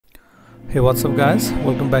Hey, what's up guys,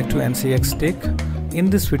 welcome back to NCX Tech. In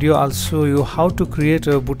this video I'll show you how to create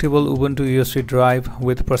a bootable Ubuntu USB drive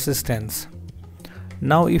with persistence.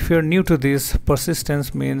 Now if you're new to this,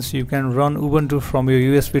 persistence means you can run Ubuntu from your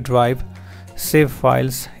USB drive, save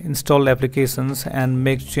files, install applications and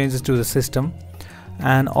make changes to the system,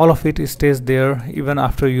 and all of it stays there even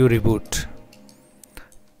after you reboot.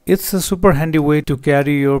 It's a super handy way to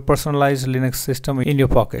carry your personalized Linux system in your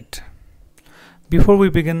pocket. Before we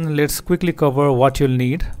begin, let's quickly cover what you'll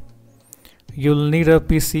need. You'll need a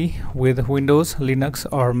PC with Windows, Linux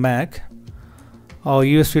or Mac, a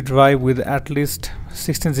USB drive with at least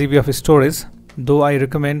 16 GB of storage, though I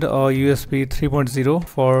recommend a USB 3.0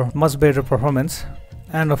 for much better performance,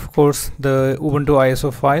 and of course the Ubuntu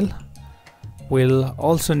ISO file. We'll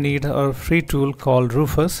also need a free tool called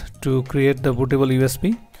Rufus to create the bootable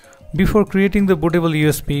USB. Before creating the bootable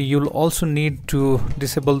USB, you'll also need to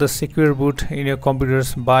disable the secure boot in your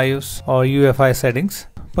computer's BIOS or Uefi settings.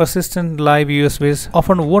 Persistent live USBs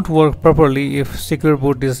often won't work properly if secure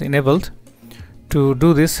boot is enabled. To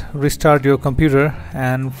do this, restart your computer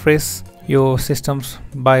and press your system's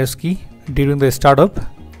BIOS key during the startup.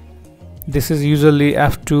 This is usually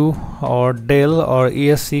F2 or Del or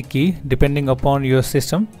ESC key depending upon your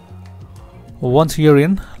system. Once you're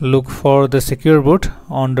in, look for the secure boot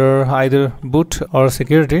under either boot or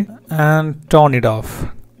security and turn it off.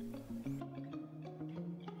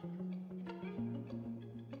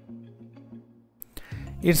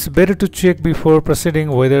 It's better to check before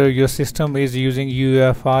proceeding whether your system is using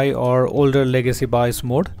Uefi or older legacy BIOS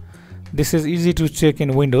mode. This is easy to check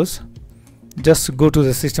in Windows. Just go to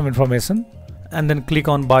the system information and then click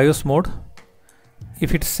on BIOS mode.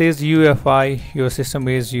 If it says Uefi, your system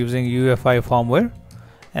is using Uefi firmware,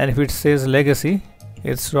 and if it says legacy,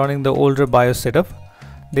 it's running the older BIOS setup.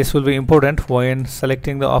 This will be important when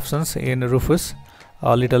selecting the options in Rufus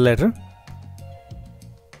a little later.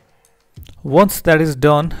 Once that is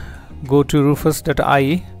done, go to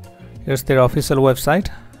rufus.ie, here's their official website,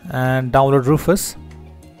 and download Rufus.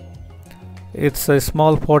 It's a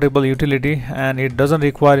small portable utility and it doesn't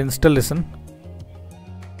require installation.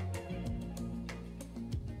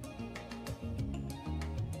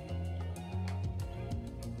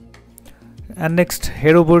 And next,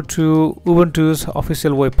 head over to Ubuntu's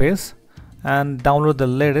official web page and download the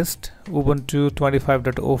latest Ubuntu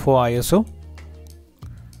 25.04 ISO.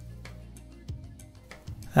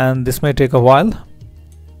 And this may take a while.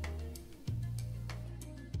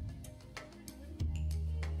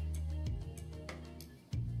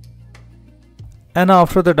 And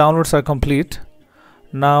after the downloads are complete,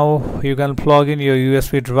 now you can plug in your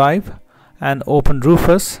USB drive and open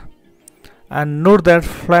Rufus. And note that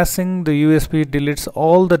flashing the USB deletes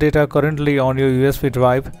all the data currently on your USB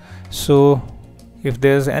drive, so if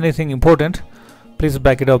there's anything important, please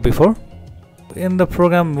back it up before. In the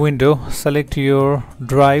program window, select your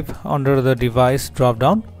drive under the device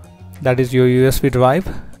drop-down, that is your USB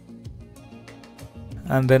drive,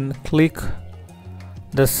 and then click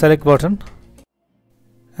the select button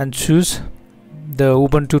and choose the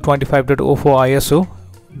Ubuntu 25.04 ISO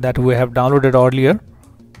that we have downloaded earlier.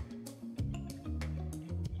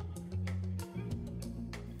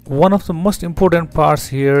 One of the most important parts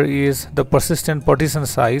here is the persistent partition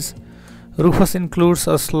size. Rufus includes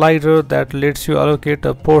a slider that lets you allocate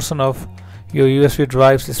a portion of your USB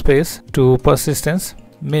drive's space to persistence,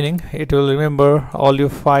 meaning it will remember all your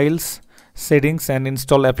files, settings and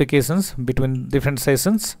install applications between different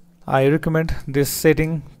sessions. I recommend this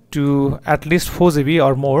setting to at least 4 GB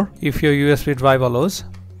or more if your USB drive allows.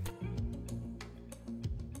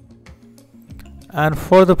 And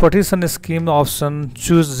for the partition scheme option,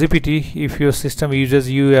 choose GPT if your system uses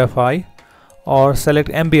Uefi, or select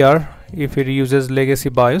MBR if it uses legacy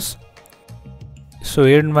BIOS. So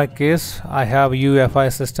here in my case I have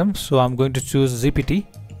Uefi system, so I'm going to choose GPT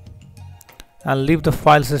and leave the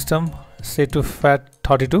file system set to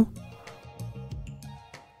FAT32.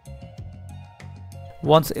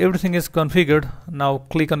 Once everything is configured, now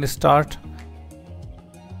click on Start.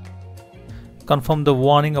 Confirm the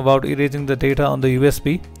warning about erasing the data on the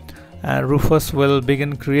USB, and Rufus will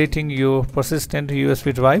begin creating your persistent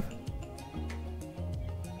USB drive.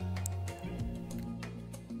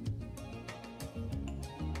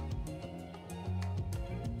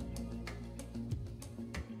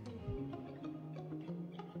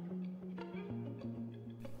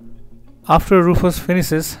 After Rufus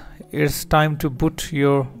finishes, it's time to boot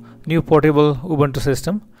your new portable Ubuntu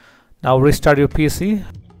system. Now restart your PC.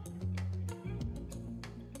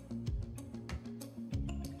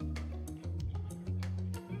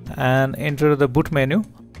 And enter the boot menu.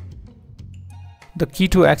 The key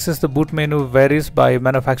to access the boot menu varies by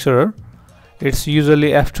manufacturer. It's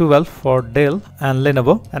usually F12 for Dell and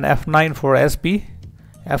Lenovo, and F9 for SP,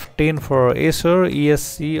 F10 for Acer,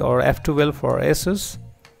 ESC or F12 for Asus.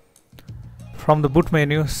 From the boot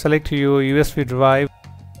menu, select your USB drive,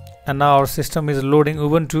 and now our system is loading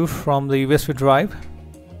Ubuntu from the USB drive.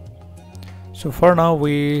 So for now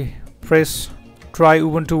we press try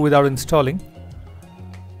Ubuntu without installing.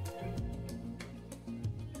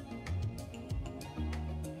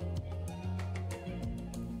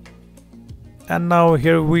 And now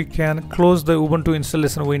here we can close the Ubuntu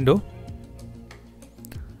installation window.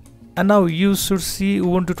 And now you should see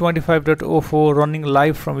Ubuntu 25.04 running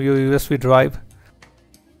live from your USB drive.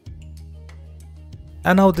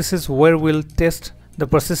 And now this is where we'll test the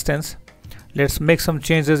persistence. Let's make some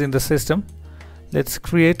changes in the system. Let's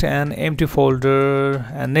create an empty folder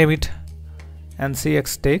and name it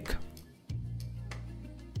NCX Tech.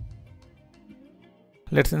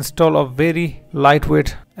 Let's install a very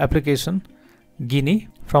lightweight application, Guinea.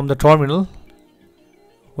 From the terminal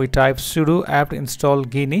we type sudo apt install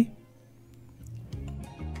Guinea.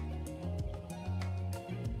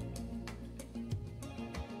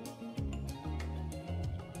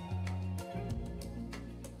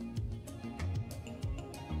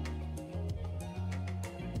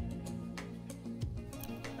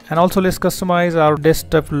 And also let's customize our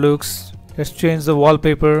desktop looks. Let's change the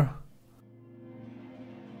wallpaper,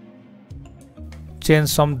 change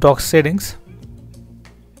some dock settings.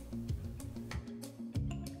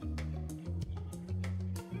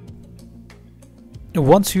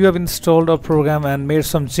 Once you have installed a program and made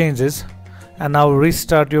some changes, and now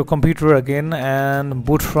restart your computer again and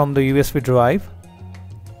boot from the USB drive.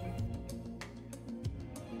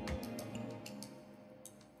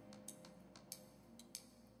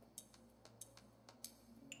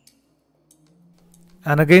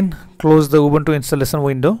 And again close the Ubuntu installation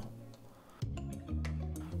window.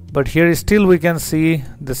 But here still we can see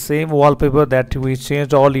the same wallpaper that we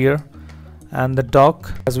changed earlier and the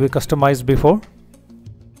dock as we customized before.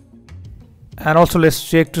 And also let's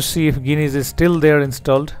check to see if Guinea is still there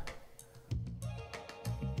installed.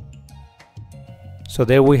 So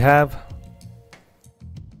there we have,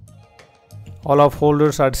 all our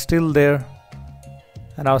folders are still there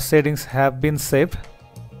and our settings have been saved.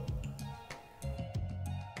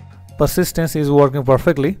 Persistence is working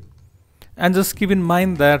perfectly. And just keep in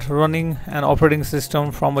mind that running an operating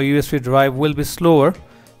system from a USB drive will be slower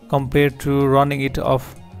compared to running it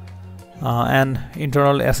off an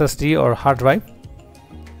internal SSD or hard drive,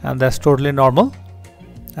 and that's totally normal.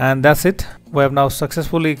 And that's it. We have now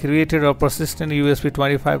successfully created a persistent USB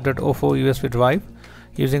 25.04 USB drive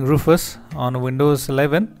using Rufus on Windows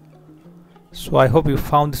 11. So I hope you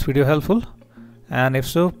found this video helpful, and if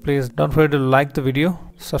so, please don't forget to like the video,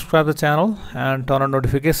 subscribe the channel and turn on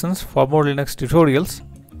notifications for more Linux tutorials.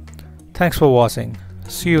 Thanks for watching.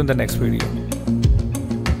 See you in the next video.